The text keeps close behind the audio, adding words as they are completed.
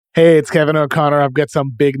Hey, it's Kevin O'Connor. I've got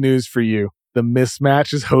some big news for you. The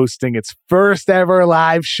Mismatch is hosting its first ever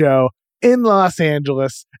live show in Los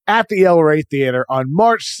Angeles at the El Rey Theater on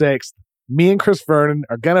March 6th. Me and Chris Vernon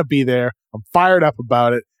are going to be there. I'm fired up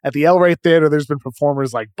about it. At the El Rey Theater, there's been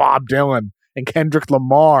performers like Bob Dylan and Kendrick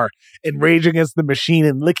Lamar and Rage Against the Machine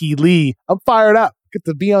and Licky Lee. I'm fired up. Get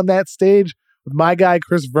to be on that stage with my guy,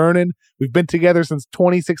 Chris Vernon. We've been together since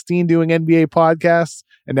 2016 doing NBA podcasts,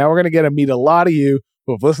 and now we're going to get to meet a lot of you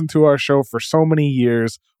who have listened to our show for so many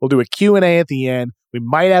years. We'll do a Q&A at the end. We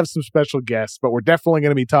might have some special guests, but we're definitely going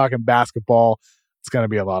to be talking basketball. It's going to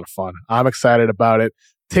be a lot of fun. I'm excited about it.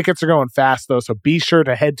 Tickets are going fast, though, so be sure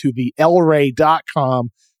to head to theelray.com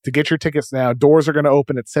to get your tickets now. Doors are going to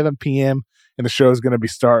open at 7 p.m., and the show is going to be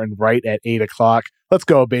starting right at 8 o'clock. Let's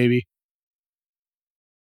go, baby.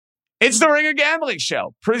 It's the Ringer Gambling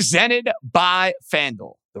Show, presented by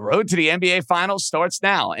FanDuel. The road to the NBA Finals starts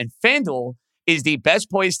now, and FanDuel is the best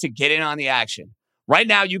place to get in on the action. Right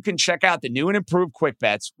now, you can check out the new and improved Quick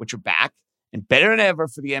Bets, which are back and better than ever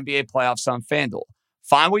for the NBA playoffs on FanDuel.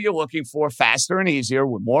 Find what you're looking for faster and easier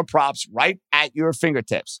with more props right at your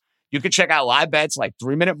fingertips. You can check out live bets like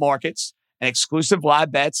 3-minute markets and exclusive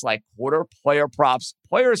live bets like quarter player props,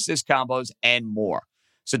 player assist combos, and more.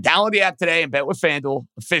 So download the app today and bet with FanDuel,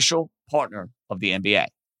 official partner of the NBA.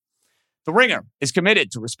 The Ringer is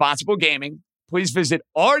committed to responsible gaming. Please visit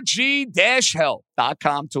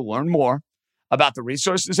rg-help.com to learn more about the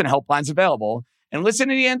resources and helplines available, and listen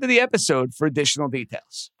to the end of the episode for additional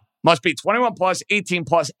details. Must be 21 plus, 18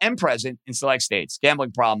 plus, and present in select states.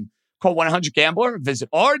 Gambling problem? Call 1-800-GAMBLER. Visit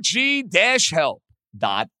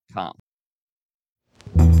rg-help.com.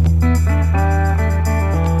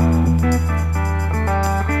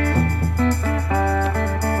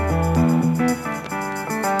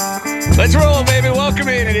 Let's roll, baby. Welcome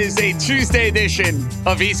in. It is a Tuesday edition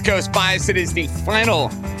of East Coast Bias. It is the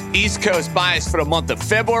final East Coast Bias for the month of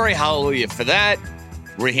February. Hallelujah for that.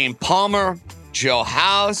 Raheem Palmer, Joe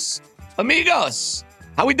House, amigos.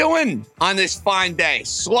 How we doing on this fine day?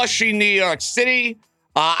 Slushy New York City.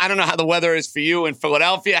 I don't know how the weather is for you in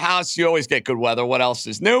Philadelphia. House, you always get good weather. What else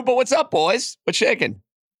is new? But what's up, boys? What's shaking?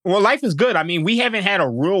 Well, life is good. I mean, we haven't had a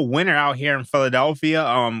real winter out here in Philadelphia.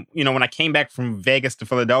 When I came back from Vegas to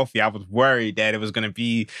Philadelphia, I was worried that it was going to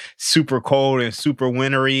be super cold and super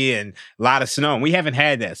wintry and a lot of snow. And we haven't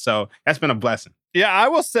had that. So that's been a blessing. Yeah, I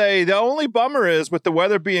will say the only bummer is with the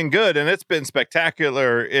weather being good, and it's been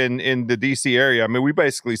spectacular in the D.C. area. I mean, we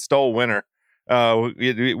basically stole winter.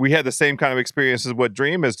 We had the same kind of experience as what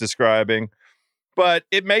Dream is describing, but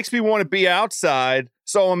it makes me want to be outside.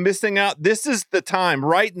 So I'm missing out. This is the time.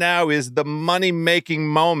 Right now is the money-making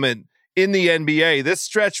moment in the NBA. This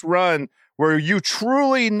stretch run where you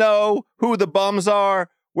truly know who the bums are,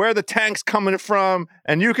 where the tank's coming from,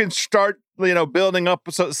 and you can start, building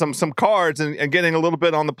up some cards and getting a little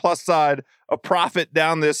bit on the plus side of profit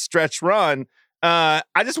down this stretch run. I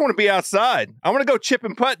just want to be outside. I want to go chip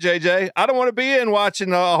and putt, JJ. I don't want to be in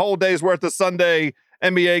watching a whole day's worth of Sunday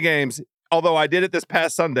NBA games, although I did it this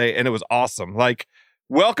past Sunday, and it was awesome. Like,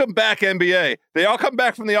 welcome back, NBA. They all come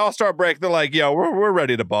back from the All-Star break. They're like, yo, we're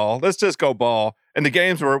ready to ball. Let's just go ball. And the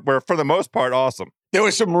games were, for the most part, awesome. There were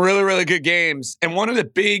some really, really good games. And one of the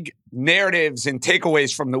big narratives and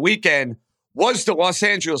takeaways from the weekend was the Los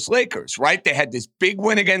Angeles Lakers, right? They had this big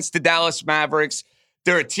win against the Dallas Mavericks.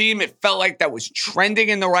 They're a team, it felt like, that was trending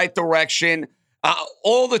in the right direction.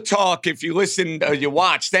 All the talk, if you listened or you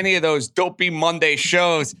watched any of those Dopey Monday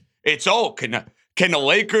shows, it's, can the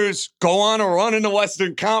Lakers go on a run in the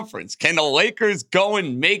Western Conference? Can the Lakers go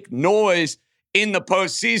and make noise in the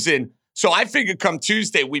postseason? So I figured come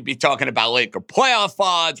Tuesday, we'd be talking about Laker playoff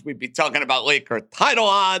odds. We'd be talking about Laker title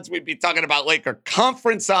odds. We'd be talking about Laker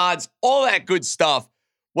conference odds, all that good stuff.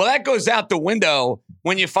 Well, that goes out the window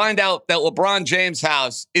when you find out that LeBron James'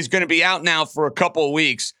 house is going to be out now for a couple of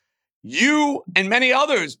weeks. You and many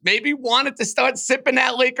others maybe wanted to start sipping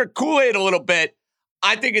that Laker Kool-Aid a little bit.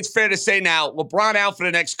 I think it's fair to say now, LeBron out for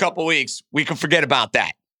the next couple of weeks. We can forget about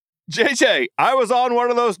that. JJ, I was on one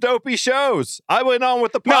of those dopey shows. I went on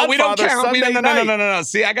with the Podfather. No, we don't count. Sunday night. No.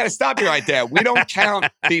 See, I got to stop you right there. We don't count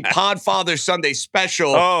the Podfather Sunday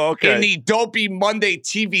special in the Dopey Monday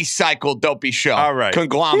TV cycle Dopey show. All right.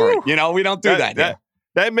 Conglomerate. Whew. We don't do that.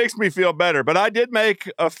 That makes me feel better. But I did make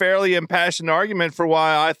a fairly impassioned argument for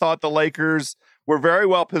why I thought the Lakers were very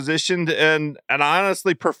well positioned, and I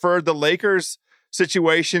honestly preferred the Lakers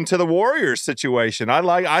situation to the Warriors situation.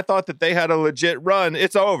 I thought that they had a legit run.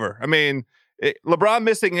 It's over. I mean, LeBron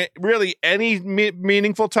missing really any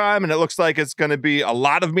meaningful time, and it looks like it's going to be a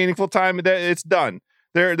lot of meaningful time. It's done.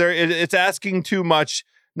 It's asking too much,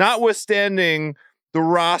 notwithstanding the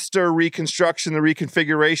roster reconstruction, the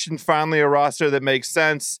reconfiguration, finally a roster that makes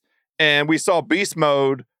sense. And we saw beast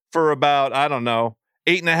mode for about,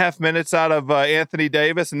 8.5 minutes out of Anthony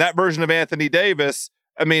Davis. And that version of Anthony Davis,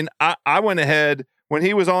 I went ahead when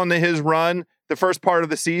he was on his run the first part of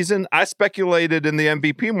the season. I speculated in the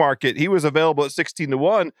MVP market. He was available at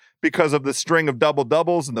 16-1 because of the string of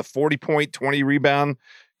double-doubles and the 40-point, 20-rebound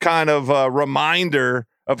kind of reminder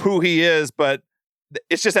of who he is. But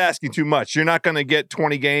it's just asking too much. You're not going to get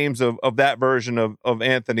 20 games of that version of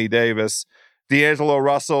Anthony Davis. D'Angelo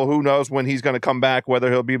Russell, who knows when he's going to come back, whether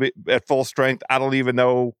he'll be at full strength. I don't even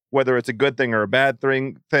know whether it's a good thing or a bad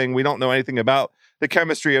thing. We don't know anything about the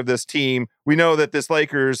chemistry of this team. We know that this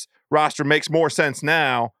Lakers roster makes more sense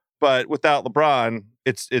now, but without LeBron,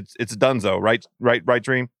 it's donezo, right,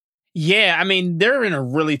 Dream? Yeah, they're in a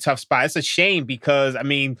really tough spot. It's a shame because,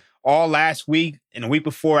 all last week and the week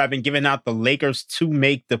before, I've been giving out the Lakers to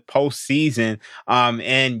make the postseason.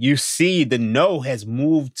 And you see the no has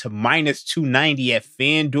moved to minus 290 at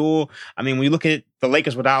FanDuel. When you look at the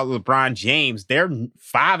Lakers without LeBron James, they're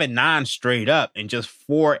 5-9 straight up and just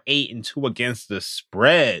 4-8-2 against the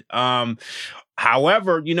spread.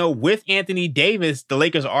 However, with Anthony Davis, the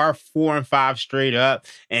Lakers are 4-5 straight up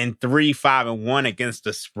and 3-5-1 against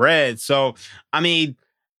the spread. So,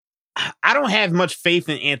 I don't have much faith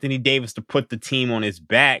in Anthony Davis to put the team on his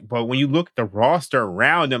back, but when you look at the roster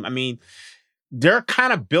around him, they're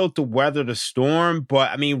kind of built to weather the storm.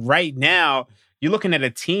 But right now, you're looking at a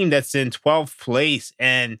team that's in 12th place,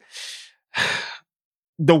 and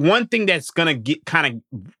the one thing that's going to kind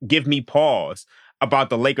of give me pause about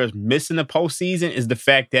the Lakers missing the postseason is the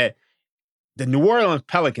fact that the New Orleans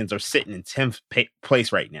Pelicans are sitting in 10th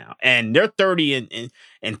place right now, and they're 30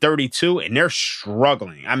 and 32, and they're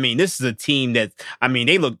struggling. This is a team that,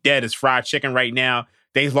 they look dead as fried chicken right now.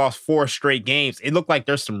 They've lost 4 straight games. It looked like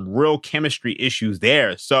there's some real chemistry issues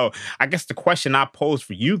there. So I guess the question I pose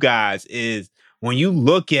for you guys is, when you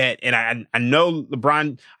look at, and I know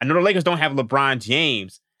the Lakers don't have LeBron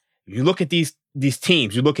James. You look at these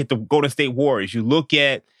teams, you look at the Golden State Warriors, you look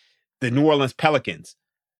at the New Orleans Pelicans.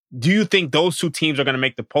 Do you think those two teams are going to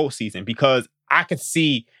make the postseason? Because I could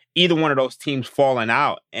see either one of those teams falling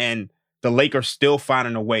out and the Lakers still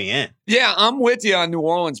finding a way in. Yeah, I'm with you on New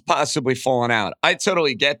Orleans possibly falling out. I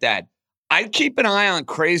totally get that. I'd keep an eye on,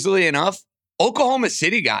 crazily enough, Oklahoma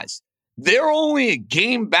City guys. They're only a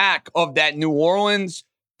game back of that New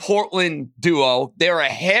Orleans-Portland duo. They're a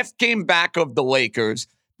half game back of the Lakers.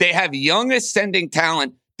 They have young ascending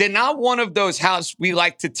talent. They're not one of those house we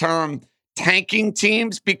like to term tanking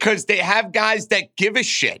teams because they have guys that give a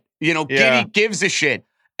shit. Giddey gives a shit.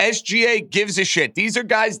 SGA gives a shit. These are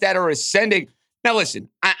guys that are ascending. Now, listen,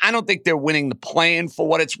 I don't think they're winning the play-in for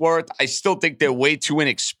what it's worth. I still think they're way too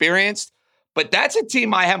inexperienced. But that's a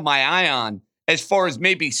team I have my eye on as far as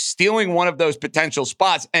maybe stealing one of those potential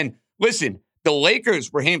spots. And listen, the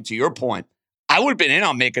Lakers, Raheem, to your point, I would have been in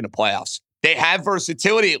on making the playoffs. They have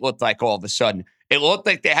versatility, it looked like all of a sudden. It looked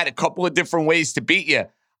like they had a couple of different ways to beat you.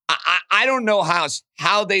 I don't know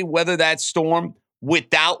how they weather that storm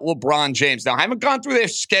without LeBron James. Now, I haven't gone through their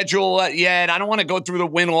schedule yet. I don't want to go through the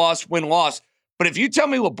win-loss. But if you tell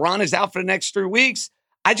me LeBron is out for the next 3 weeks,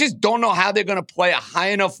 I just don't know how they're going to play a high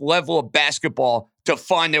enough level of basketball to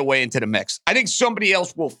find their way into the mix. I think somebody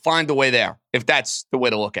else will find a way there, if that's the way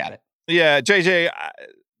to look at it. Yeah, JJ,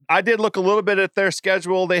 I did look a little bit at their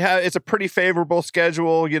schedule. It's a pretty favorable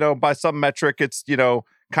schedule, by some metric. It's,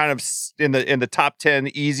 kind of in the top 10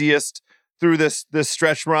 easiest through this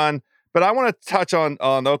stretch run. But I want to touch on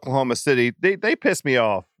Oklahoma City. They pissed me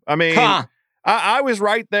off. I was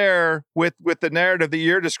right there with the narrative that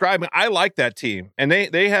you're describing. I like that team, and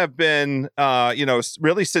they have been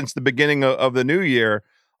really since the beginning of the new year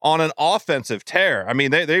on an offensive tear.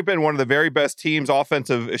 They've been one of the very best teams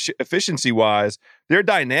offensive efficiency wise. They're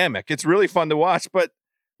dynamic. It's really fun to watch. But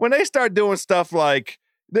when they start doing stuff like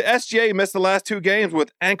the SGA missed the last 2 games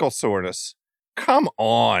with ankle soreness. Come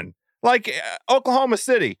on. Like Oklahoma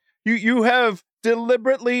City, you have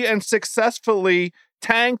deliberately and successfully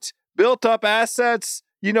tanked, built up assets.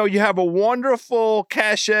 You have a wonderful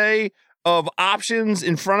cachet of options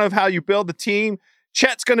in front of how you build the team.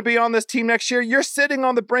 Chet's going to be on this team next year. You're sitting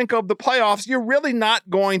on the brink of the playoffs. You're really not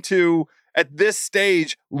going to, at this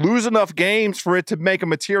stage, lose enough games for it to make a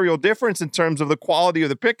material difference in terms of the quality of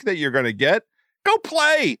the pick that you're going to get. Go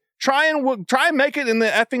play. Try and make it in the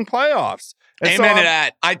effing playoffs. And Amen to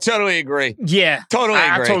that. I totally agree. Yeah, totally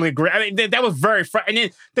agree. I totally agree. That was very and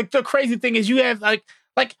then the crazy thing is you have like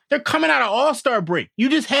they're coming out of All-Star break. You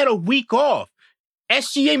just had a week off.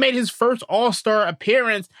 SGA made his first All-Star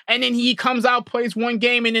appearance, and then he comes out, plays 1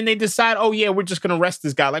 game, and then they decide, oh yeah, we're just gonna rest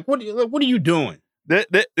this guy. Like, what are you doing?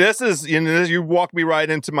 This is, you walked me right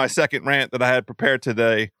into my second rant that I had prepared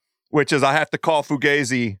today, which is I have to call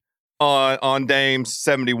Fugazi on Dame's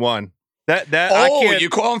 71. You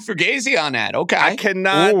call him Fugazi on that? Okay.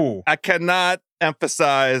 I cannot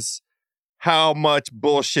emphasize how much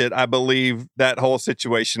bullshit I believe that whole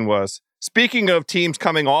situation was. Speaking of teams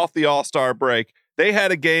coming off the All-Star break, they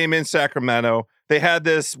had a game in Sacramento. They had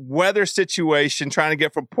this weather situation trying to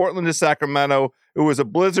get from Portland to Sacramento. It was a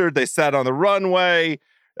blizzard. They sat on the runway.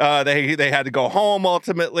 They had to go home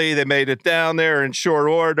ultimately. They made it down there in short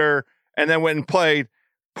order and then went and played.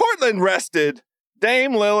 Portland rested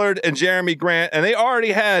Dame Lillard and Jeremy Grant, and they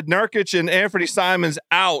already had Nurkic and Anthony Simons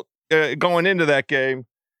out going into that game.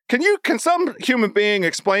 Can some human being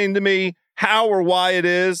explain to me how or why it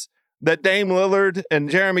is that Dame Lillard and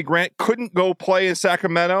Jeremy Grant couldn't go play in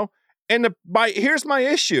Sacramento? And here's my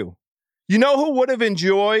issue. You know who would have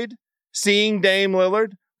enjoyed seeing Dame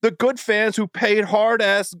Lillard? The good fans who paid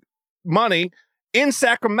hard-ass money in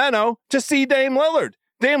Sacramento to see Dame Lillard.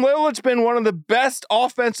 Dame Lillard's been one of the best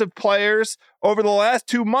offensive players over the last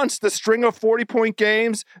 2 months. The string of 40-point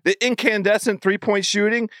games, the incandescent three-point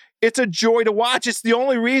shooting. It's a joy to watch. It's the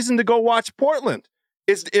only reason to go watch Portland.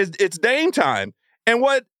 It's Dame time. And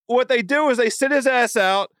what they do is they sit his ass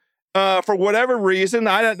out for whatever reason.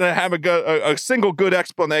 I don't have a single good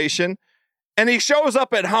explanation. And he shows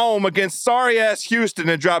up at home against sorry-ass Houston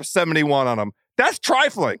and drops 71 on them. That's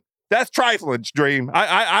trifling. That's trifling, Dream.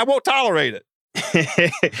 I won't tolerate it.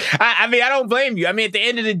 I mean, I don't blame you. I mean, at the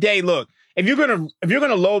end of the day, look, if you're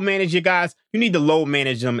gonna load manage your guys, you need to load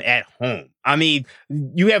manage them at home. I mean,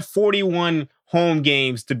 you have 41 home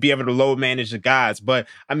games to be able to load manage the guys, but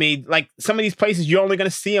I mean, like some of these places, you're only gonna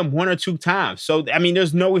see them 1 or 2 times. So I mean,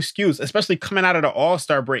 there's no excuse, especially coming out of the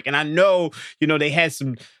All-Star break. And I know, they had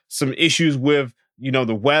some issues with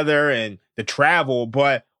the weather and the travel,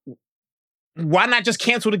 but why not just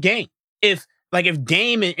cancel the game? If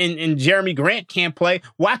Dame and Jeremy Grant can't play,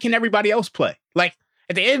 why can everybody else play? Like,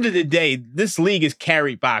 at the end of the day, this league is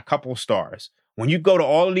carried by a couple of stars. When you go to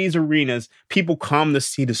all of these arenas, people come to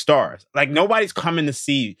see the stars. Like, nobody's coming to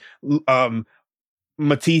see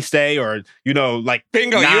Matisse or, Bingo, Nas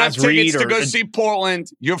you have tickets Reed to go see Portland.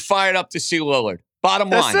 You're fired up to see Lillard. Bottom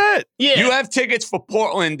line. That's it. Yeah. You have tickets for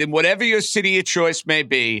Portland in whatever your city of choice may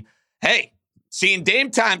be. Hey, seeing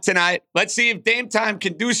Dame Time tonight. Let's see if Dame Time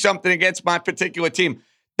can do something against my particular team.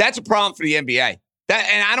 That's a problem for the NBA.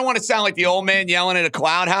 And I don't want to sound like the old man yelling at a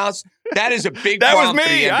cloud house. That is a big problem for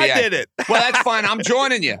the NBA. I did it. Well, that's fine. I'm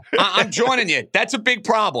joining you. I'm joining you. That's a big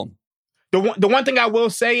problem. The one thing I will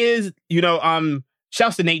say is,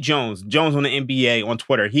 shouts to Nate Jones on the NBA on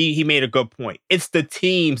Twitter. He made a good point. It's the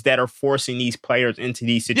teams that are forcing these players into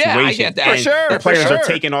these situations. Yeah, I get that. And For sure, the players for sure. are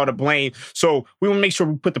taking all the blame. So we want to make sure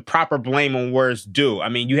we put the proper blame on where it's due. I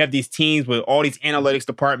mean, you have these teams with all these analytics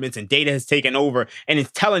departments and data has taken over and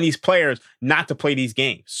it's telling these players not to play these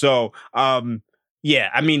games. So, yeah,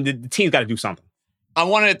 I mean, the team's got to do something. I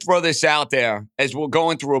wanted to throw this out there as we're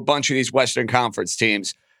going through a bunch of these Western Conference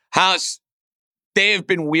teams. House, they have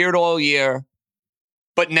been weird all year.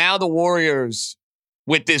 But now the Warriors,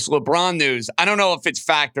 with this LeBron news, I don't know if it's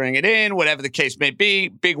factoring it in, whatever the case may be.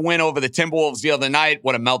 Big win over the Timberwolves the other night.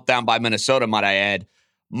 What a meltdown by Minnesota, might I add.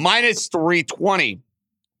 Minus 320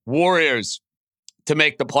 Warriors to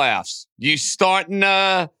make the playoffs. You starting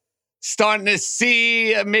to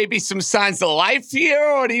see maybe some signs of life here?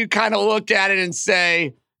 Or do you kind of look at it and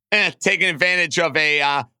say, taking advantage of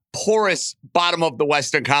a porous bottom of the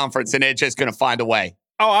Western Conference and they're just going to find a way?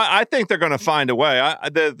 Oh, I think they're going to find a way.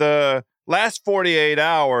 The last 48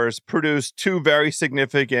 hours produced 2 very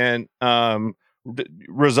significant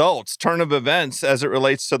results, turn of events as it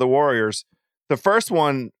relates to the Warriors. The first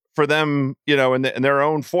one for them, in their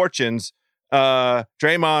own fortunes,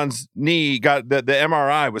 Draymond's knee got the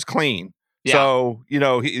MRI was clean. Yeah. So,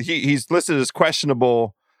 he's listed as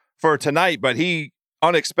questionable for tonight, but he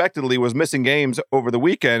unexpectedly was missing games over the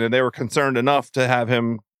weekend, and they were concerned enough to have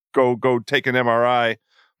him go take an MRI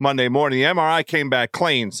Monday morning. The MRI came back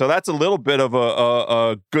clean. So that's a little bit of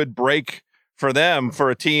a good break for them, for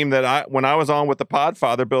a team that when I was on with the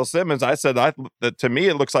podfather, Bill Simmons, I said that to me,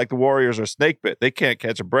 it looks like the Warriors are snake bit. They can't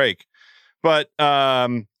catch a break. But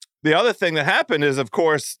the other thing that happened is, of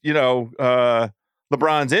course,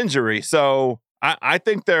 LeBron's injury. So I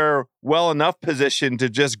think they're well enough positioned to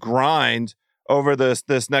just grind over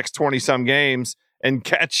this next 20-some games and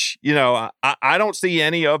catch, I don't see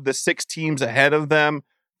any of the 6 teams ahead of them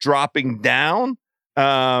dropping down.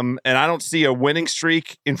 And I don't see a winning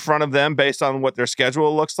streak in front of them based on what their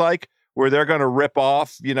schedule looks like, where they're going to rip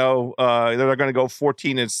off, they're going to go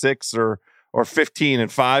 14-6 or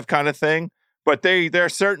 15-5 kind of thing. but they're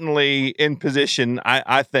certainly in position.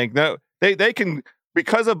 I think no, they can,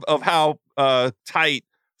 because of how tight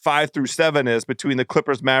 5 through 7 is between the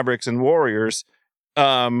Clippers, Mavericks, and Warriors.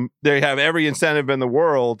 They have every incentive in the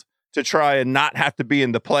world to try and not have to be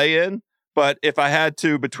in the play-in. But if I had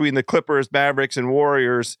to, between the Clippers, Mavericks, and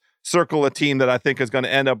Warriors, circle a team that I think is going to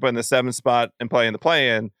end up in the 7th spot and play in the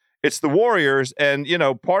play-in, it's the Warriors. And,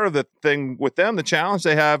 part of the thing with them, the challenge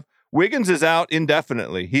they have, Wiggins is out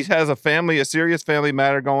indefinitely. He has a serious family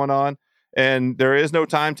matter going on, and there is no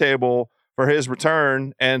timetable for his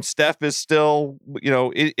return. And Steph is still,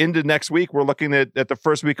 into next week. We're looking at the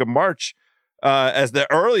first week of March as the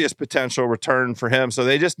earliest potential return for him. So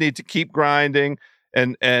they just need to keep grinding.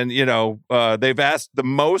 And they've asked the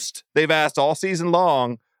most they've asked all season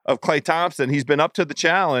long of Klay Thompson. He's been up to the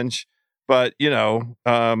challenge, but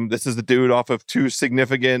this is the dude off of 2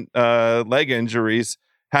 significant leg injuries.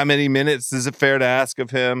 How many minutes is it fair to ask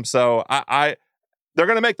of him? So they're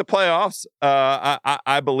going to make the playoffs.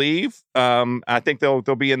 I believe. I think they'll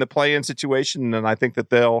be in the play-in situation, and I think that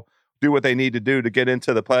they'll do what they need to do to get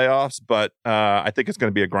into the playoffs. But I think it's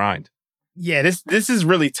going to be a grind. Yeah, this is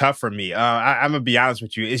really tough for me. I'm gonna be honest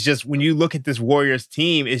with you. It's just when you look at this Warriors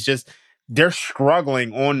team, it's just they're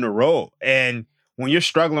struggling on the road, and when you're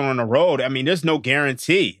struggling on the road, I mean, there's no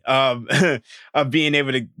guarantee of of being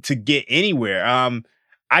able to get anywhere.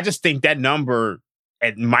 I just think that number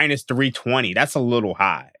at minus 320, that's a little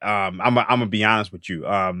high. I'm gonna be honest with you.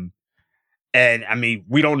 And I mean,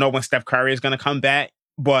 we don't know when Steph Curry is gonna come back,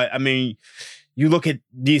 but I mean, you look at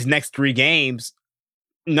these next 3 games.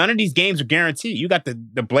 None of these games are guaranteed. You got the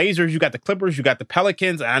Blazers, you got the Clippers, you got the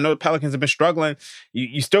Pelicans. I know the Pelicans have been struggling.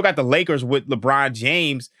 You still got the Lakers with LeBron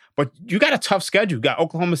James, but you got a tough schedule. You got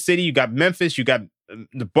Oklahoma City, you got Memphis, you got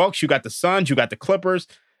the Bucks, you got the Suns, you got the Clippers.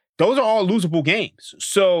 Those are all losable games.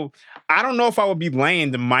 So I don't know if I would be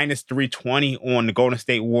laying the minus 320 on the Golden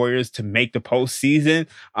State Warriors to make the postseason.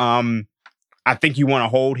 I think you want to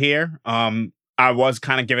hold here. I was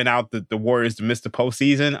kind of giving out the Warriors to miss the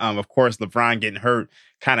postseason. Of course, LeBron getting hurt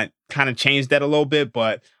kind of changed that a little bit,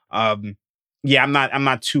 but yeah, I'm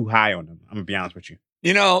not too high on them. I'm gonna be honest with you.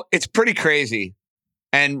 It's pretty crazy.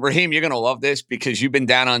 And Raheem, you're gonna love this because you've been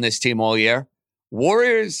down on this team all year.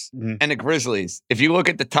 Warriors and the Grizzlies. If you look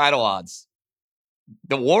at the title odds,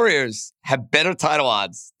 the Warriors have better title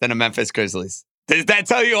odds than the Memphis Grizzlies. Does that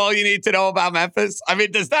tell you all you need to know about Memphis? I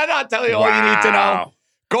mean, does that not tell you all you need to know?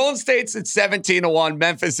 Golden State's at 17-1.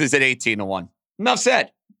 Memphis is at 18-1. Enough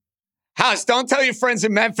said. House, don't tell your friends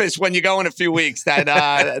in Memphis when you go in a few weeks that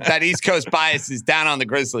that East Coast bias is down on the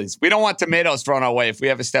Grizzlies. We don't want tomatoes thrown our way if we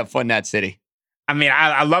ever step foot in that city. I mean,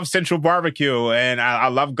 I love Central Barbecue and I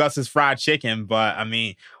love Gus's fried chicken, but I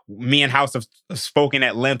mean, me and House have spoken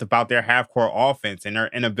at length about their half-court offense and their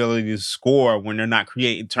inability to score when they're not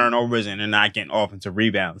creating turnovers and they're not getting offensive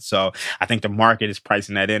rebounds. So I think the market is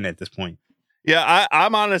pricing that in at this point. Yeah,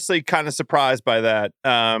 I'm honestly kind of surprised by that,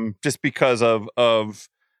 just because of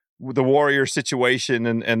the Warriors situation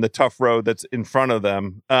and the tough road that's in front of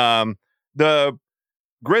them. The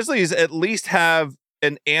Grizzlies at least have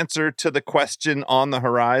an answer to the question on the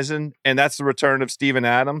horizon, and that's the return of Steven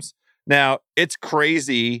Adams. Now, it's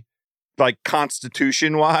crazy, like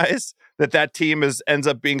constitution-wise, that team ends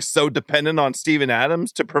up being so dependent on Steven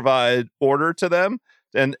Adams to provide order to them.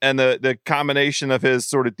 And the combination of his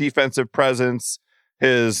sort of defensive presence,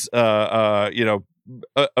 his ability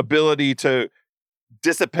to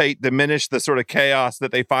diminish the sort of chaos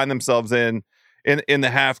that they find themselves in the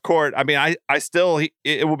half court. I mean,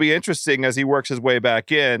 it will be interesting as he works his way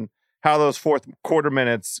back in how those fourth quarter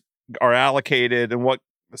minutes are allocated and what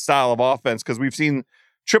style of offense, because we've seen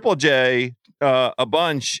Triple J a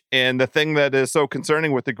bunch, and the thing that is so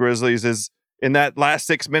concerning with the Grizzlies is in that last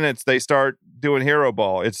 6 minutes, they start doing hero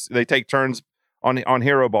ball. They take turns on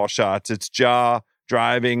hero ball shots. It's Ja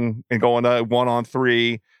driving and going to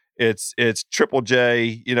 1-on-3. It's Triple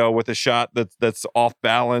J, with a shot that's off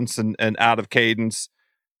balance and out of cadence.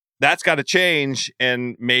 That's got to change,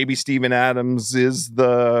 and maybe Steven Adams is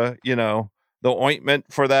the ointment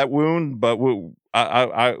for that wound. But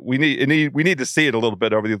we need to see it a little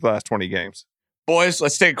bit over these last 20 games. Boys,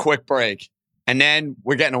 let's take a quick break. And then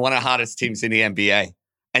we're getting to one of the hottest teams in the NBA.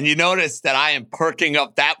 And you notice that I am perking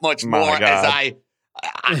up that much more as I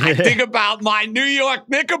think about my New York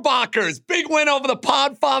Knickerbockers. Big win over the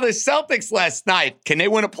Podfathers Celtics last night. Can they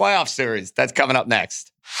win a playoff series? That's coming up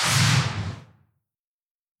next.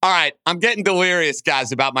 All right, I'm getting delirious,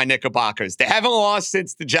 guys, about my Knickerbockers. They haven't lost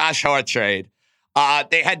since the Josh Hart trade.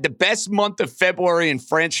 They had the best month of February in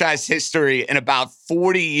franchise history in about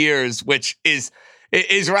 40 years, which is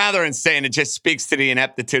rather insane. It just speaks to the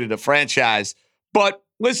ineptitude of the franchise. But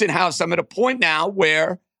listen, House, I'm at a point now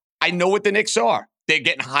where I know what the Knicks are. They're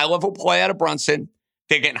getting high-level play out of Brunson.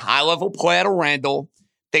 They're getting high-level play out of Randall.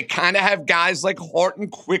 They kind of have guys like Horton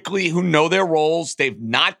quickly who know their roles. They've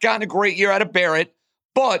not gotten a great year out of Barrett,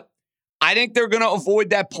 but I think they're going to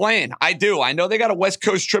avoid that plan. I do. I know they got a West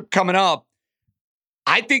Coast trip coming up.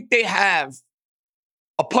 I think they have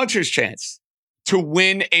a puncher's chance to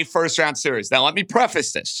win a first-round series. Now, let me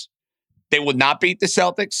preface this. They would not beat the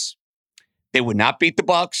Celtics. They would not beat the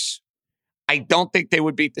Bucks. I don't think they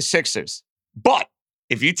would beat the Sixers. But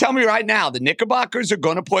if you tell me right now the Knickerbockers are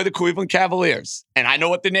going to play the Cleveland Cavaliers, and I know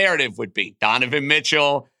what the narrative would be, Donovan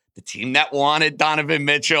Mitchell, the team that wanted Donovan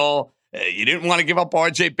Mitchell, you didn't want to give up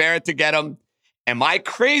RJ Barrett to get him. And my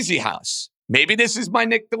crazy house, maybe this is my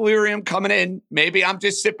Nick delirium coming in. Maybe I'm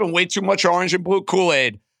just sipping way too much orange and blue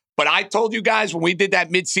Kool-Aid. But I told you guys when we did that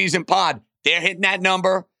midseason pod, they're hitting that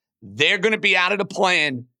number. They're going to be out of the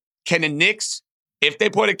plan. Can the Knicks, if they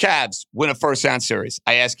play the Cavs, win a first-round series?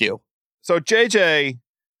 I ask you. So, JJ,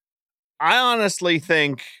 I honestly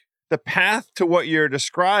think the path to what you're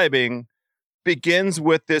describing begins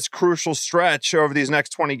with this crucial stretch over these next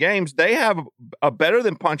 20 games. They have a better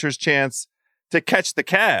than puncher's chance to catch the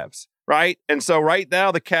Cavs, right? And so right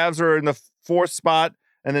now the Cavs are in the 4th spot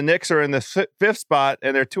and the Knicks are in the 5th spot,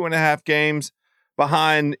 and they're 2.5 games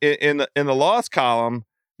behind in the loss column.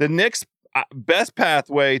 The Knicks' best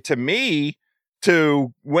pathway to me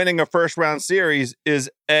to winning a first-round series is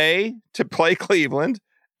A, to play Cleveland,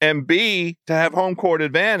 and B, to have home court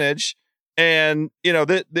advantage. And, you know,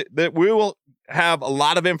 that we will have a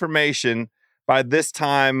lot of information by this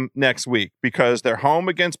time next week because they're home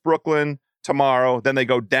against Brooklyn tomorrow. Then they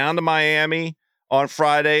go down to Miami on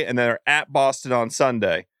Friday, and then they're at Boston on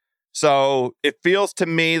Sunday. So it feels to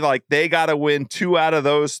me like they got to win 2 out of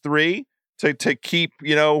those 3 to keep,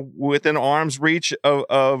 you know, within arm's reach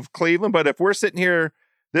of Cleveland. But if we're sitting here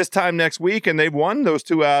this time next week and they've won those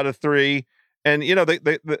 2 out of 3, and, you know, the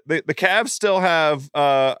Cavs still have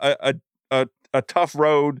a tough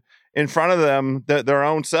road in front of them, their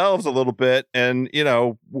own selves a little bit. And, you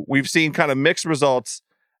know, we've seen kind of mixed results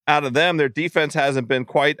out of them. Their defense hasn't been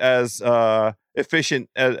quite as efficient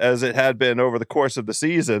as it had been over the course of the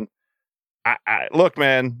season. Look,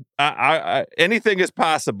 man, anything is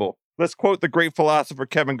possible. Let's quote the great philosopher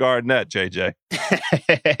Kevin Garnett, JJ.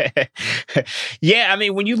 Yeah, I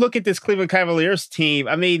mean, when you look at this Cleveland Cavaliers team,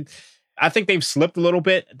 I mean, I think they've slipped a little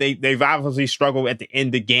bit. They've obviously struggled at the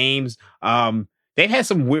end of games. They've had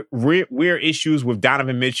some weird issues with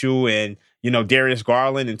Donovan Mitchell and, you know, Darius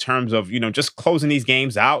Garland in terms of, you know, just closing these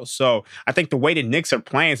games out. So I think the way the Knicks are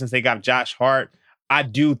playing since they got Josh Hart, I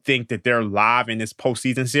do think that they're live in this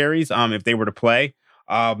postseason series. If they were to play,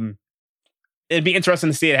 it'd be interesting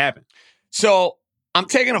to see it happen. So I'm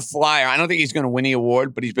taking a flyer. I don't think he's going to win the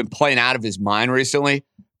award, but he's been playing out of his mind recently.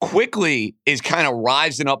 Quickly is kind of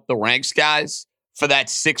rising up the ranks, guys, for that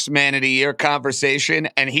 6th man of the year conversation,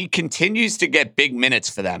 and he continues to get big minutes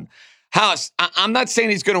for them. House, I'm not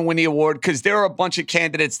saying he's going to win the award because there are a bunch of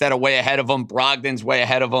candidates that are way ahead of him. Brogdon's way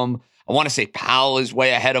ahead of him. I want to say Powell is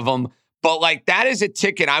way ahead of him. But, like, that is a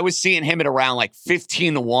ticket. I was seeing him at around, like,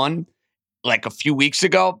 15-1, like, a few weeks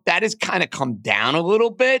ago. That has kind of come down a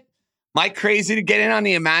little bit. Am I crazy to get in on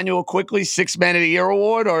the Emmanuel Quickly 6th Man of the Year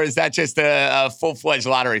award, or is that just a full-fledged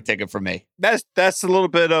lottery ticket for me? That's a little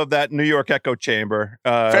bit of that New York echo chamber.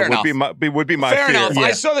 Fair enough. Would be my Fair fear. enough. Yeah.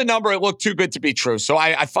 I saw the number; it looked too good to be true, so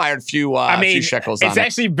I fired a few shekels on it. It's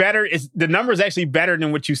actually better. The number is actually better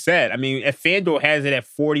than what you said. I mean, if FanDuel has it at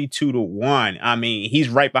 42-1, I mean, he's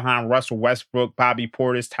right behind Russell Westbrook, Bobby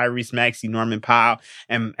Portis, Tyrese Maxey, Norman Powell,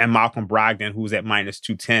 and Malcolm Brogdon, who's at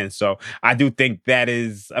 -210. So I do think that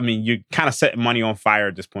is. I mean, you're kind of setting money on fire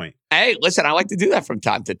at this point. Hey, listen, I like to do that from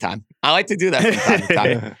time to time. Who do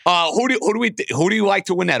you like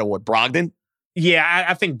to win that award? Brogdon? Yeah,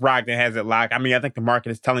 I think Brogdon has it locked. I mean, I think the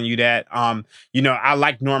market is telling you that. You know, I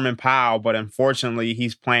like Norman Powell, but unfortunately,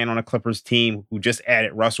 he's playing on a Clippers team who just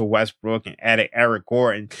added Russell Westbrook and added Eric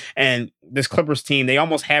Gordon. And this Clippers team, they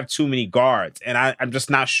almost have too many guards. And I'm just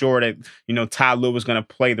not sure that, you know, Ty Lue is going to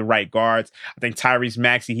play the right guards. I think Tyrese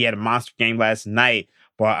Maxey, he had a monster game last night.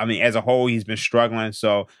 But, I mean, as a whole, he's been struggling.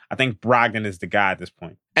 So I think Brogdon is the guy at this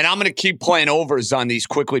point. And I'm going to keep playing overs on these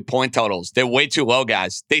Quickly point totals. They're way too low,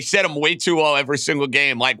 guys. They set them way too low every single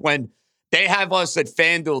game. Like when they have us at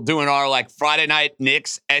FanDuel doing our like Friday night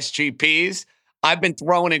Knicks SGPs, I've been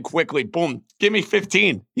throwing in Quickly. Boom, give me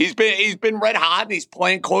 15. He's been red hot. And he's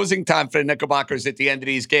playing closing time for the Knickerbockers at the end of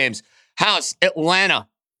these games. House, Atlanta.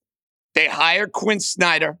 They hire Quinn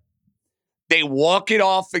Snyder. They walk it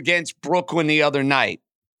off against Brooklyn the other night.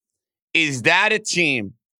 Is that a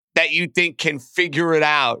team that you think can figure it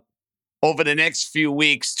out over the next few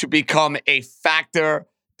weeks to become a factor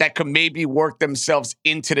that could maybe work themselves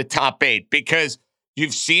into the top 8? Because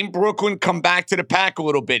you've seen Brooklyn come back to the pack a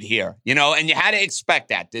little bit here, and you had to expect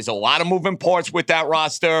that. There's a lot of moving parts with that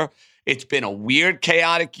roster. It's been a weird,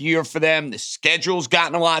 chaotic year for them. The schedule's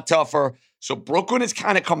gotten a lot tougher. So Brooklyn has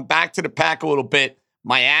kind of come back to the pack a little bit.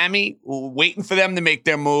 Miami, waiting for them to make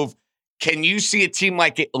their move. Can you see a team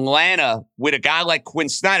like Atlanta with a guy like Quinn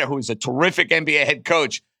Snyder, who's a terrific NBA head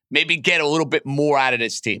coach, maybe get a little bit more out of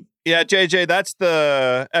this team? Yeah, JJ, that's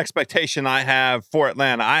the expectation I have for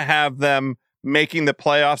Atlanta. I have them making the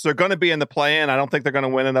playoffs. They're going to be in the play-in. I don't think they're going to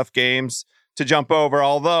win enough games to jump over,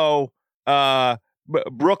 although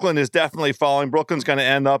Brooklyn is definitely falling. Brooklyn's going to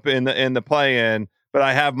end up in the play-in, but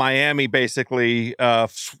I have Miami basically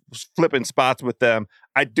flipping spots with them.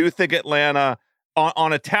 I do think Atlanta,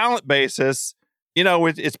 on a talent basis,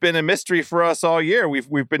 it's been a mystery for us all year.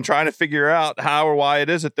 We've been trying to figure out how or why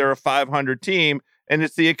it is that they're a 500 team, and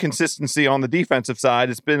it's the inconsistency on the defensive side.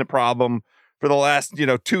 It's been a problem for the last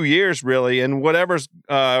 2 years, really, and whatever's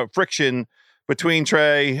friction between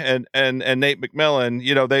Trey and Nate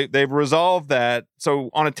McMillan, they've resolved that. So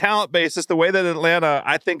on a talent basis, the way that Atlanta,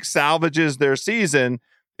 I think, salvages their season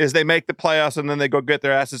is they make the playoffs and then they go get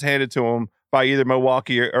their asses handed to them by either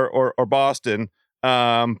Milwaukee or Boston.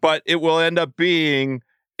 But it will end up being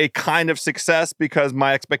a kind of success because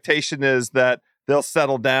my expectation is that they'll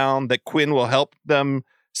settle down, that Quinn will help them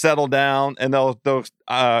settle down, and they'll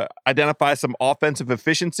identify some offensive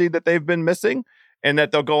efficiency that they've been missing, and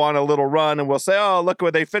that they'll go on a little run and we'll say, oh, look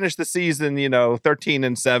what they finished the season,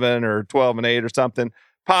 13-7 or 12-8 or something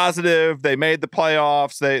positive. They made the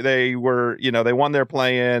playoffs. They were, they won their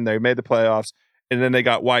play-in. They made the playoffs. And then they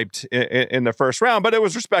got wiped in the first round, but it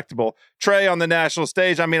was respectable. Trey on the national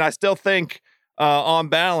stage. I mean, I still think on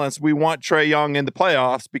balance, we want Trey Young in the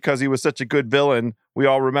playoffs because he was such a good villain. We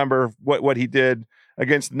all remember what he did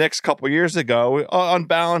against the Knicks a couple years ago. On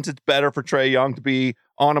balance, it's better for Trey Young to be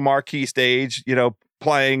on a marquee stage,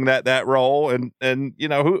 playing that role. And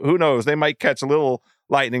who knows? They might catch a little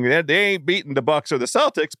lightning. They ain't beating the Bucks or the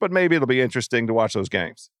Celtics, but maybe it'll be interesting to watch those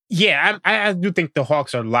games. Yeah, I do think the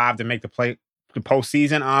Hawks are live to make the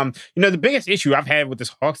postseason. The biggest issue I've had with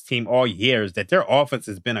this Hawks team all year is that their offense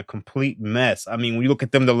has been a complete mess. I mean, when you look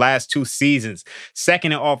at them the last 2 seasons, 2nd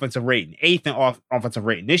in offensive rating, 8th in offensive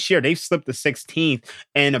rating. This year, they've slipped to 16th,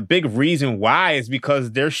 and a big reason why is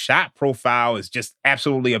because their shot profile is just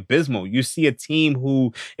absolutely abysmal. You see a team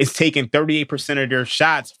who is taking 38% of their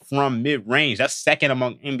shots from mid-range. That's 2nd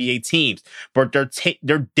among NBA teams, but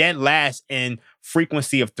they're dead last in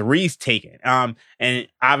frequency of threes taken. And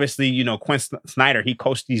obviously, Quinn Snyder, he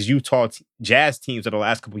coached these Utah Jazz teams of the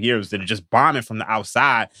last couple of years that are just bombing from the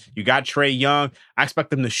outside. You got Trey Young. I expect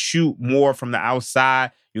them to shoot more from the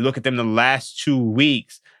outside. You look at them the last 2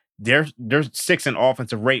 weeks, they're 6th in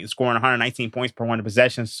offensive rate and scoring 119 points per 100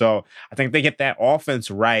 possessions. So I think they get that offense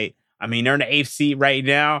right. I mean, they're in the 8th seed right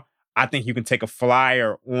now. I think you can take a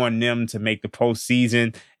flyer on them to make the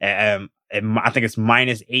postseason. And I think it's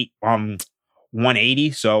 -8,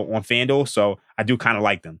 180, so on FanDuel. So I do kind of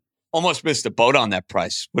like them. Almost missed a boat on that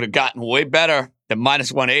price. Would have gotten way better than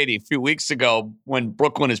 -180 a few weeks ago when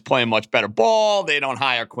Brooklyn is playing much better ball. They don't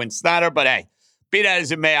hire Quinn Snyder, but hey, be that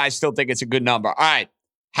as it may, I still think it's a good number. All right.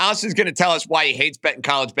 House is going to tell us why he hates betting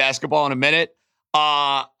college basketball in a minute.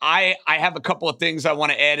 I have a couple of things I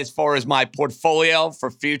want to add as far as my portfolio for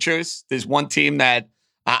futures. There's one team that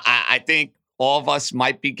I think all of us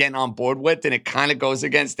might be getting on board with, and it kind of goes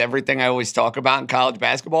against everything I always talk about in college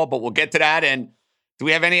basketball, but we'll get to that. And do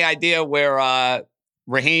we have any idea where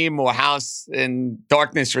Raheem or House in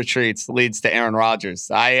Darkness Retreats leads to Aaron Rodgers?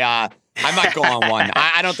 I might go on one.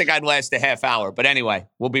 I don't think I'd last a half hour, but anyway,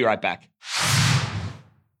 we'll be right back.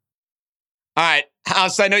 All right,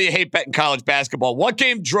 House, I know you hate betting college basketball. What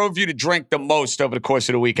game drove you to drink the most over the course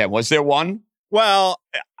of the weekend? Was there one? Well,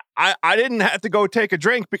 I didn't have to go take a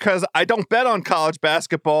drink because I don't bet on college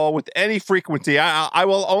basketball with any frequency. I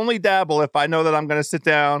will only dabble if I know that I'm going to sit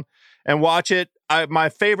down and watch it. My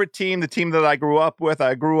favorite team, the team that I grew up with,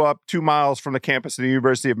 I grew up 2 miles from the campus of the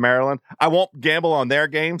University of Maryland. I won't gamble on their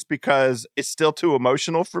games because it's still too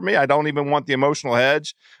emotional for me. I don't even want the emotional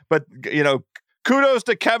hedge. But, kudos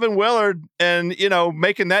to Kevin Willard and,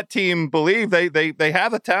 making that team believe they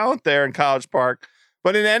have the talent there in College Park.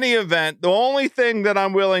 But in any event, the only thing that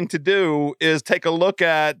I'm willing to do is take a look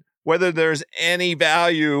at whether there's any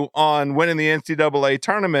value on winning the NCAA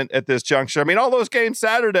tournament at this juncture. I mean, all those games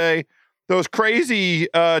Saturday, those crazy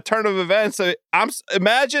turn of events.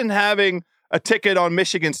 Imagine having a ticket on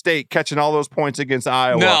Michigan State catching all those points against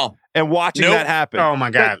Iowa and watching that happen. Oh, my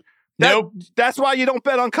God. Nope. That's why you don't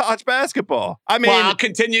bet on college basketball. I mean, well, I'll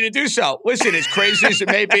continue to do so. Listen, as crazy as it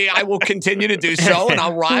may be, I will continue to do so, and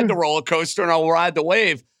I'll ride the roller coaster and I'll ride the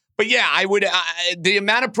wave. But yeah, I would. The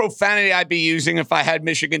amount of profanity I'd be using if I had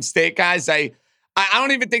Michigan State guys, I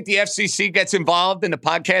don't even think the FCC gets involved in the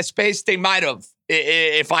podcast space. They might have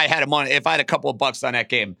if I had a couple of bucks on that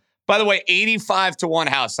game. By the way, 85-1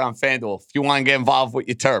 house on FanDuel if you want to get involved with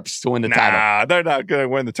your Terps to win the title. Nah, they're not going to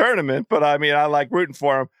win the tournament, but I mean, I like rooting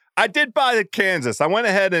for them. I did buy the Kansas. I went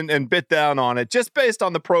ahead and bit down on it just based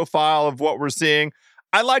on the profile of what we're seeing.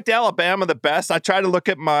 I liked Alabama the best. I tried to look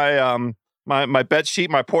at my my bet sheet,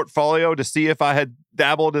 my portfolio to see if I had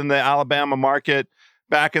dabbled in the Alabama market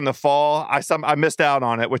back in the fall. I missed out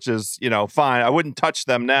on it, which is, fine. I wouldn't touch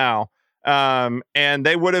them now. And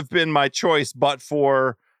they would have been my choice, but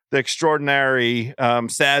for the extraordinary,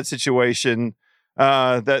 sad situation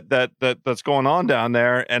that's going on down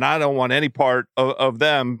there, and I don't want any part of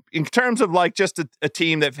them in terms of like just a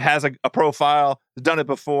team that has a profile, done it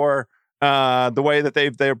before. The way that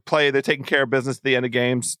they're taking care of business at the end of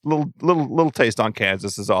games. Little taste on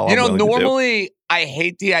Kansas is all. Normally I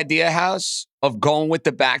hate the idea, House, of going with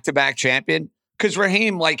the back-to-back champion because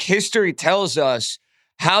Raheem, like history tells us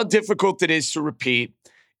how difficult it is to repeat.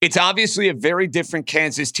 It's obviously a very different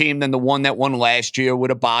Kansas team than the one that won last year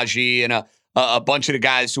with Abaji and a bunch of the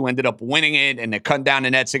guys who ended up winning it and they cut down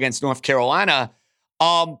the nets against North Carolina.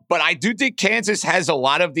 But I do think Kansas has a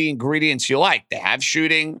lot of the ingredients you like. They have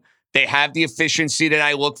shooting. They have the efficiency that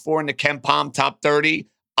I look for in the Ken Palm top 30,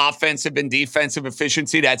 offensive and defensive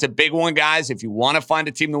efficiency. That's a big one, guys. If you want to find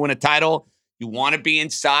a team to win a title, you want to be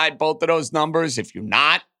inside both of those numbers. If you're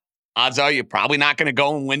not, odds are you're probably not going to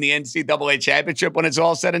go and win the NCAA championship when it's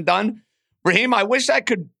all said and done. Raheem, I wish I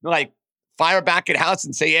could fire back at House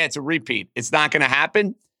and say, yeah, it's a repeat. It's not going to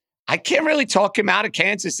happen. I can't really talk him out of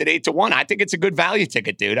Kansas at 8-1. I think it's a good value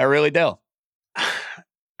ticket, dude. I really do.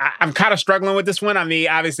 I'm kind of struggling with this one. I mean,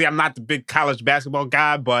 obviously, I'm not the big college basketball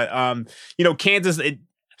guy, but, Kansas,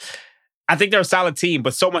 I think they're a solid team,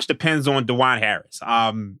 but so much depends on DeJuan Harris.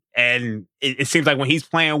 And it seems like when he's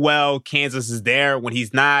playing well, Kansas is there. When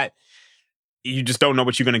he's not, you just don't know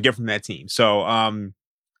what you're going to get from that team. So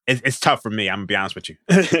it's tough for me. I'm going to be honest with you.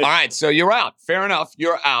 All right, so you're out. Fair enough.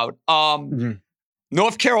 You're out.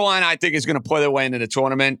 North Carolina, I think, is going to play their way into the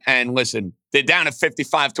tournament. And listen, they're down at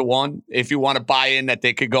 55-1. If you want to buy in that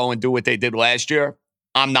they could go and do what they did last year,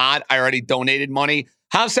 I'm not. I already donated money.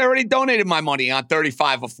 House already donated my money on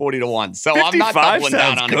 35 or 40-1 So I'm not doubling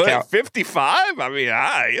down on good. the 55. I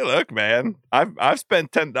mean, look, man. I've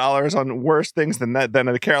spent $10 on worse things than that than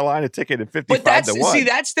a Carolina ticket at 55-1. But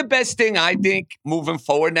that's the best thing I think moving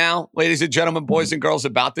forward now, ladies and gentlemen, boys and girls,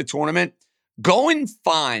 about the tournament. Go and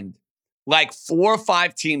find like 4 or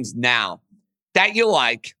 5 teams now that you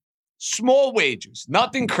like, small wagers,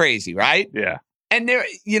 nothing crazy, right? Yeah. And there,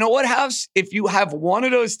 you know what, House? If you have one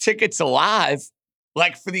of those tickets alive,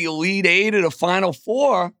 like for the Elite Eight or the Final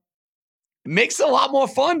Four, it makes it a lot more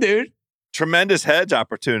fun, dude. Tremendous hedge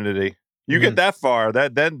opportunity. You get that far,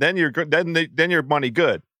 then you're good. Then your money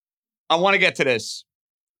good. I want to get to this.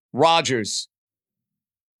 Rodgers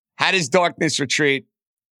had his darkness retreat.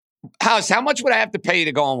 House, how much would I have to pay you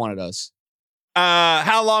to go on one of those?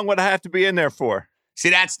 How long would I have to be in there for?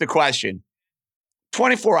 See, that's the question.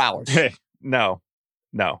 24 hours. No,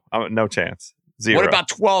 no chance. 0. What about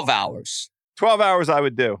 12 hours? 12 hours I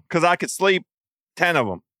would do because I could sleep 10 of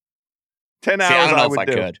them. 10 hours I don't know would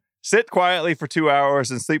if I could. Sit quietly for 2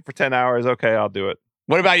 hours and sleep for 10 hours. Okay, I'll do it.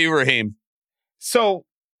 What about you, Raheem? So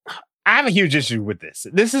I have a huge issue with this.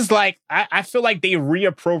 This is like, I feel like they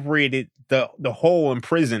reappropriated the hole in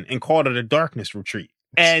prison and called it a darkness retreat.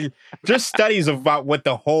 And there's studies about what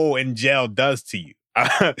the hole in jail does to you.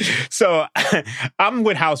 So I'm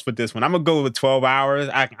with House with this one. I'm going to go with 12 hours.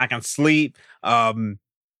 I can sleep.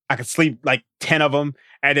 I can sleep like 10 of them.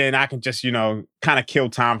 And then I can just, kind of kill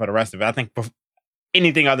time for the rest of it. I think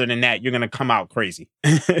anything other than that, you're going to come out crazy.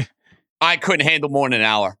 I couldn't handle more than an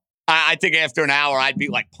hour. I think after an hour, I'd be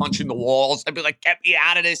like punching the walls. I'd be like, get me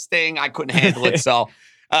out of this thing. I couldn't handle it. So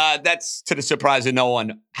that's to the surprise of no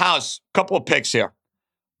one. House, couple of picks here.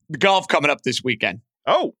 The golf coming up this weekend.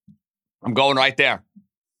 Oh, I'm going right there.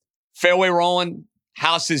 Fairway Rolling,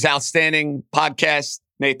 House's outstanding podcast,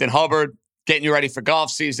 Nathan Hubbard, getting you ready for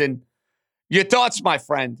golf season. Your thoughts, my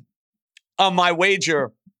friend, on my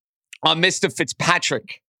wager on Mr.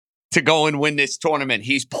 Fitzpatrick to go and win this tournament.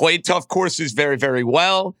 He's played tough courses very, very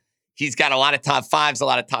well. He's got a lot of top 5s, a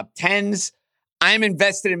lot of top 10s. I'm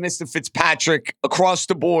invested in Mr. Fitzpatrick across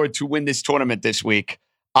the board to win this tournament this week.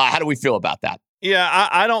 How do we feel about that? Yeah,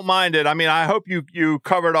 I don't mind it. I mean, I hope you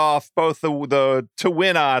covered off both the to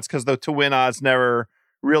win odds because the to win odds never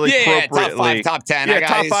really appropriately. Top 5, top 10. Yeah,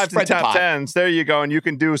 top 5 to spread the top pot. 10s. There you go. And you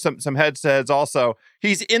can do some heads-to-heads also.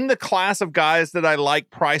 He's in the class of guys that I like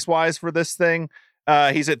price-wise for this thing.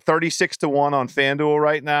 He's at 36-1 on FanDuel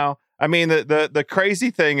right now. I mean, the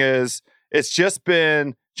crazy thing is it's just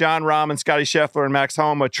been John Rahm and Scotty Scheffler and Max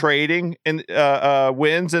Homa trading in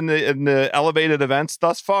wins in the elevated events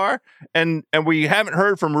thus far, and we haven't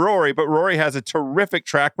heard from Rory, but Rory has a terrific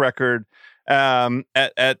track record at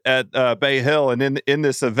Bay Hill and in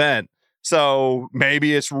this event. So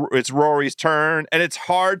maybe it's Rory's turn, and it's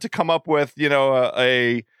hard to come up with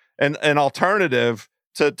an alternative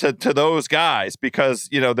to those guys because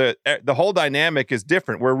the whole dynamic is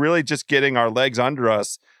different. We're really just getting our legs under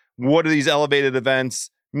us. What do these elevated events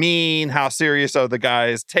mean? How serious are the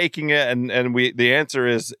guys taking it? And the answer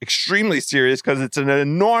is extremely serious because it's an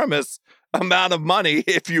enormous amount of money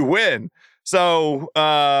if you win. So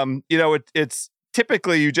it's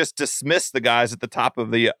typically you just dismiss the guys at the top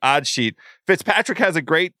of the odds sheet. Fitzpatrick has a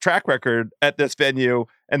great track record at this venue,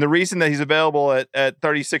 and the reason that he's available at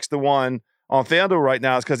 36-1 on FanDuel right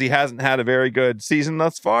now is because he hasn't had a very good season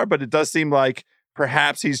thus far. But it does seem like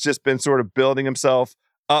perhaps he's just been sort of building himself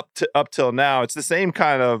up till now. It's the same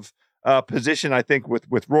kind of position, I think,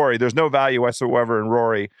 with Rory. There's no value whatsoever in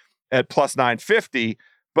Rory at plus 950,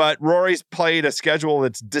 but Rory's played a schedule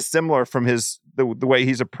that's dissimilar from the way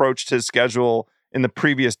he's approached his schedule in the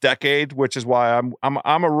previous decade, which is why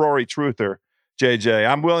I'm a Rory truther, JJ.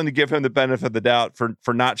 I'm willing to give him the benefit of the doubt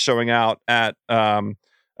for not showing out at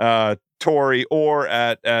Torrey or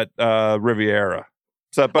at Riviera.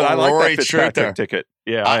 So, but I like Rory that Fitzpatrick truther ticket.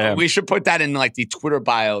 Yeah, I am. We should put that in like the Twitter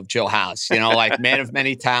bio of Jill House. Like man of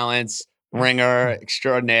many talents, ringer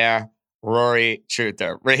extraordinaire, Rory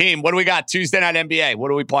Truther. Raheem, what do we got? Tuesday night NBA.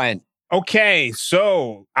 What are we playing? Okay,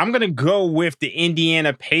 so I'm going to go with the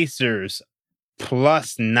Indiana Pacers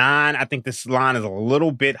plus 9. I think this line is a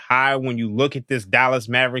little bit high when you look at this Dallas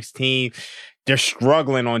Mavericks team. They're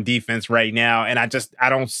struggling on defense right now, and I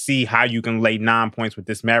don't see how you can lay 9 points with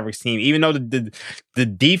this Mavericks team. Even though the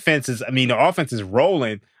defense is, the offense is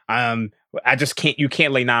rolling. You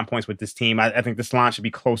can't lay 9 points with this team. I think this line should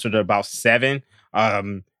be closer to about 7.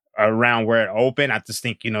 Around where it opened. I just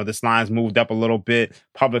think, this line's moved up a little bit.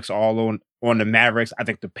 Public's all on the Mavericks. I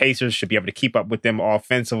think the Pacers should be able to keep up with them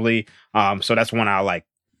offensively. So that's one I like.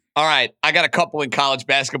 All right. I got a couple in college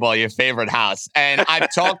basketball, your favorite house. And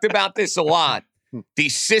I've talked about this a lot. The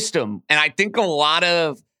system, and I think a lot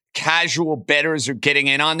of casual bettors are getting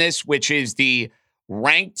in on this, which is the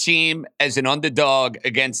ranked team as an underdog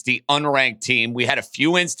against the unranked team. We had a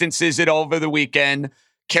few instances over the weekend.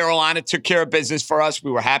 Carolina took care of business for us.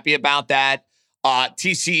 We were happy about that.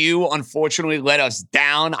 TCU, unfortunately, let us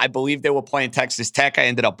down. I believe they were playing Texas Tech. I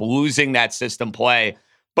ended up losing that system play.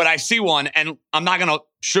 But I see one, and I'm not going to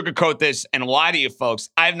sugarcoat this and lie to you folks.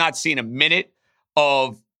 I have not seen a minute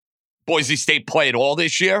of Boise State play at all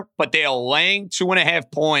this year, but they are laying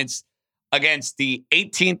 2.5 points against the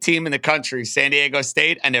 18th team in the country, San Diego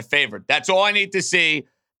State, and they're favored. That's all I need to see.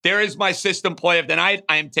 There is my system play of the night.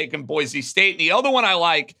 I am taking Boise State. And the other one I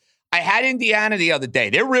like, I had Indiana the other day.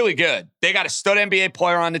 They're really good. They got a stud NBA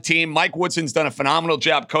player on the team. Mike Woodson's done a phenomenal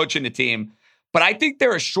job coaching the team. But I think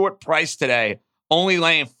they're a short price today, only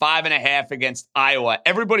laying 5.5 against Iowa.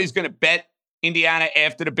 Everybody's going to bet Indiana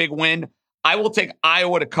after the big win. I will take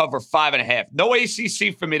Iowa to cover 5.5. No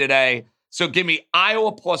ACC for me today. So give me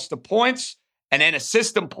Iowa plus the points and then a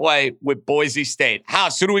system play with Boise State.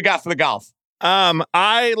 House, who do we got for the golf?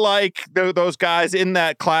 I like those guys in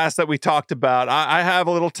that class that we talked about. I have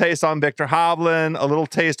a little taste on Victor Hovland, a little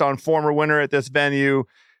taste on former winner at this venue,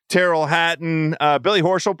 Tyrrell Hatton. Billy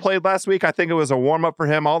Horschel played last week. I think it was a warm-up for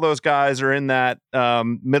him. All those guys are in that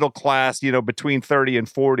middle class, between 30 and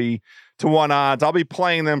 40 to 1 odds. I'll be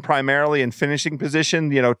playing them primarily in finishing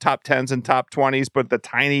position, top 10s and top 20s, but the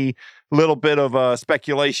tiny little bit of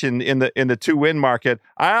speculation in the 2-win market.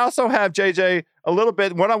 I also have, JJ, a little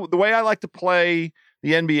bit. The way I like to play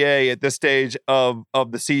the NBA at this stage of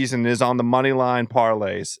the season is on the money line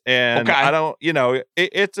parlays, and okay. I don't,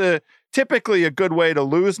 it's typically a good way to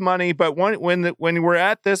lose money. But when we're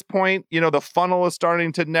at this point, the funnel is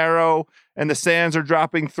starting to narrow and the sands are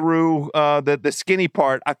dropping through the skinny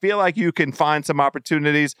part. I feel like you can find some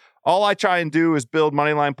opportunities. All I try and do is build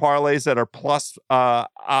money line parlays that are plus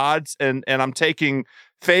odds, and I'm taking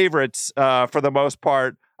favorites for the most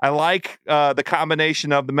part. I like the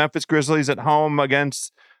combination of the Memphis Grizzlies at home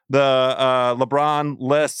against the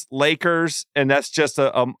LeBron-less Lakers, and that's just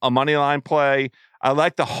a money line play. I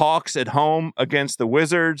like the Hawks at home against the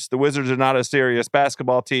Wizards. The Wizards are not a serious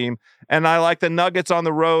basketball team. And I like the Nuggets on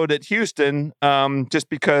the road at Houston, just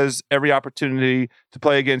because every opportunity to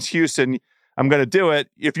play against Houston. I'm going to do it.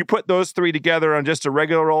 If you put those three together on just a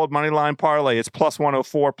regular old money line parlay, it's plus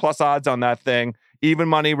 104, plus odds on that thing. Even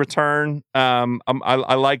money return.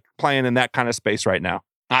 I like playing in that kind of space right now.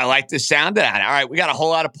 I like the sound of that. All right, we got a whole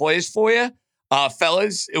lot of plays for you.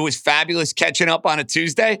 Fellas, it was fabulous catching up on a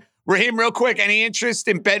Tuesday. Raheem, real quick, any interest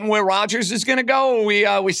in betting where Rodgers is going to go,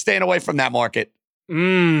 or we staying away from that market?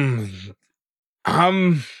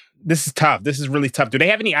 This is tough. This is really tough. Do they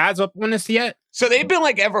have any odds up on this yet? So they've been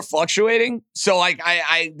like ever fluctuating. So like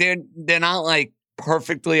they're not like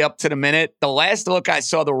perfectly up to the minute. The last look I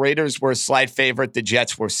saw, the Raiders were a slight favorite. The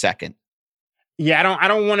Jets were second. Yeah, I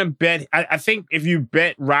don't want to bet. I think if you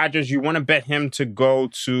bet Rodgers, you want to bet him to go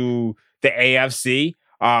to the AFC.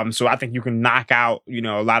 So I think you can knock out,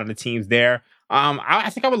 a lot of the teams there.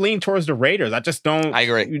 I think I would lean towards the Raiders. I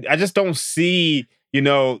agree. I just don't see,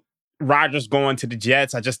 Rodgers going to the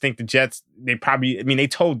Jets. I just think the Jets, they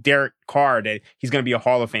told Derek Carr that he's going to be a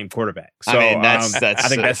Hall of Fame quarterback. So that's I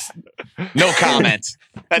think that's no comment.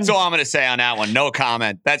 That's all I'm going to say on that one. No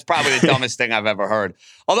comment. That's probably the dumbest thing I've ever heard.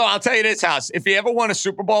 Although I'll tell you this, House, if he ever won a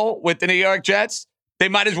Super Bowl with the New York Jets, they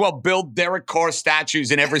might as well build Derek Carr statues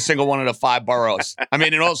in every single one of the 5 boroughs. I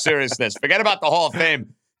mean, in all seriousness, forget about the Hall of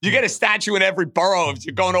Fame. You get a statue in every borough if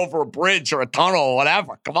you're going over a bridge or a tunnel or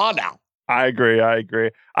whatever. Come on now. I agree.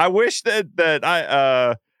 I wish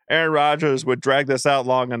that Aaron Rodgers would drag this out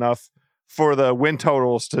long enough for the win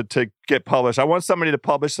totals to get published. I want somebody to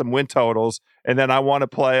publish some win totals, and then I want to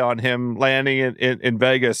play on him landing in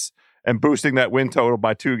Vegas and boosting that win total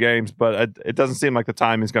by 2 games. But it doesn't seem like the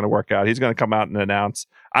time is going to work out. He's going to come out and announce.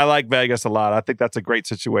 I like Vegas a lot. I think that's a great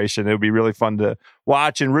situation. It would be really fun to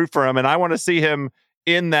watch and root for him. And I want to see him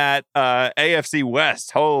in that AFC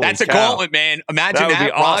West. Holy That's a cow. gauntlet, man. Imagine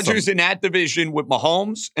that. Awesome. Rodgers in that division with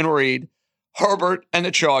Mahomes and Reed, Herbert and the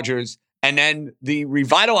Chargers, and then the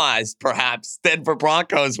revitalized, perhaps, Denver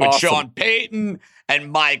Broncos with Sean Payton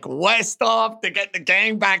and Mike Westhoff to get the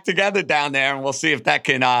gang back together down there. And we'll see if that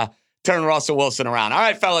can turn Russell Wilson around. All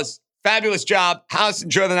right, fellas. Fabulous job. House,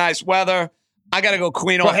 enjoy the nice weather. I got to go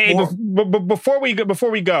clean off. Hey, before we go,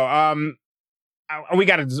 we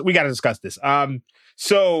got to discuss this.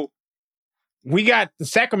 So we got the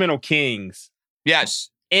Sacramento Kings. Yes.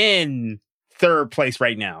 In 3rd place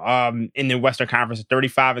right now. In the Western Conference at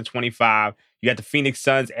 35-25. You got the Phoenix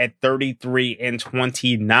Suns at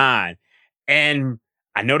 33-29. And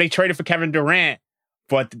I know they traded for Kevin Durant,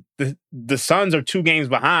 but the Suns are 2 games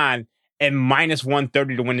behind and minus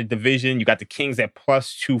 130 to win the division. You got the Kings at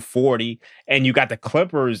plus 240, and you got the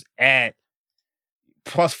Clippers at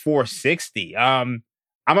plus 460. I'm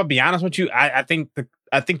gonna be honest with you. I think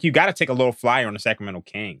you got to take a little flyer on the Sacramento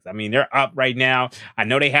Kings. I mean, they're up right now. I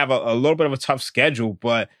know they have a little bit of a tough schedule,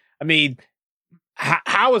 but I mean,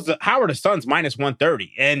 how are the Suns minus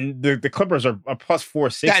 130 and the Clippers are plus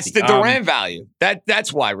 460? That's the Durant value.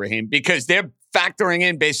 That's why, Raheem, because they're factoring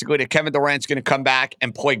in basically that Kevin Durant's going to come back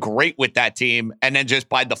and play great with that team, and then just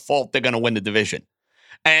by default they're going to win the division.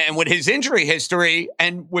 And with his injury history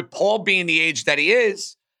and with Paul being the age that he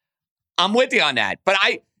is, I'm with you on that. But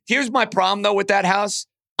here's my problem, though, with that, House.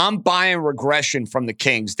 I'm buying regression from the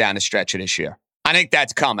Kings down the stretch of this year. I think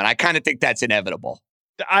that's coming. I kind of think that's inevitable.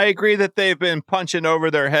 I agree that they've been punching over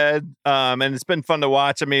their head, and it's been fun to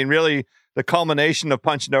watch. I mean, really, the culmination of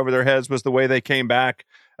punching over their heads was the way they came back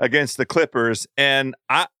against the Clippers. And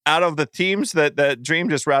out of the teams that Dream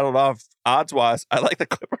just rattled off odds-wise, I like the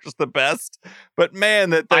Clippers the best. But,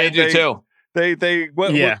 man, I do too.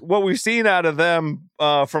 What we've seen out of them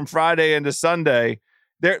from Friday into Sunday,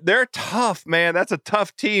 they're tough, man. That's a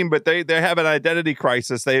tough team, but they have an identity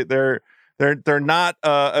crisis. They're not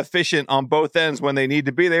efficient on both ends when they need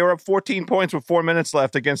to be. They were up 14 points with 4 minutes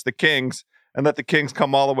left against the Kings, and let the Kings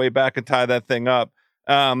come all the way back and tie that thing up.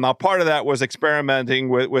 Now, part of that was experimenting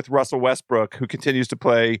with Russell Westbrook, who continues to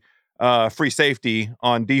play free safety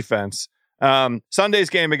on defense. Sunday's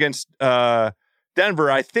game against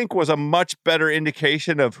Denver, I think, was a much better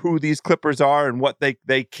indication of who these Clippers are and what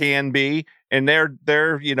they can be. And they're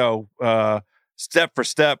step for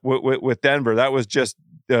step with Denver. That was just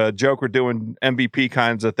Joker doing MVP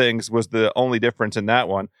kinds of things was the only difference in that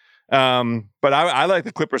one. But I like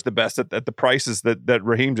the Clippers the best at the prices that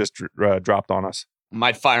Raheem just dropped on us.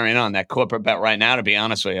 Might fire in on that Clipper bet right now, to be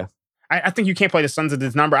honest with you. I think you can't play the Suns at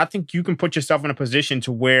this number. I think you can put yourself in a position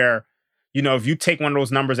to where, if you take one of those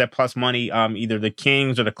numbers at plus money, either the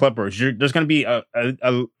Kings or the Clippers, there's going to be a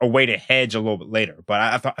way to hedge a little bit later.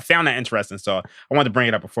 But I found that interesting, so I wanted to bring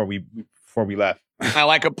it up before we left. I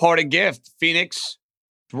like a parting gift. Phoenix,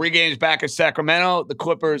 3 games back of Sacramento. The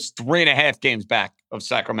Clippers, 3.5 games back of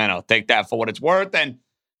Sacramento. Take that for what it's worth. And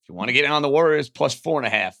if you want to get in on the Warriors, plus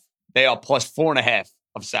 4.5. They are plus 4.5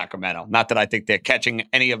 of Sacramento. Not that I think they're catching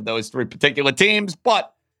any of those three particular teams,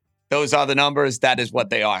 but those are the numbers. That is what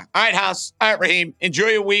they are. All right, House. All right, Raheem. Enjoy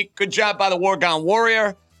your week. Good job by the War Gone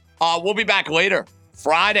Warrior. We'll be back later,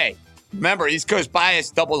 Friday. Remember, East Coast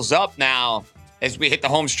Bias doubles up now as we hit the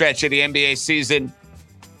home stretch of the NBA season.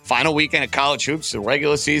 Final weekend of college hoops, the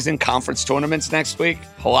regular season, conference tournaments next week.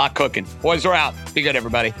 A lot cooking. Boys are out. Be good,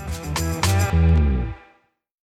 everybody.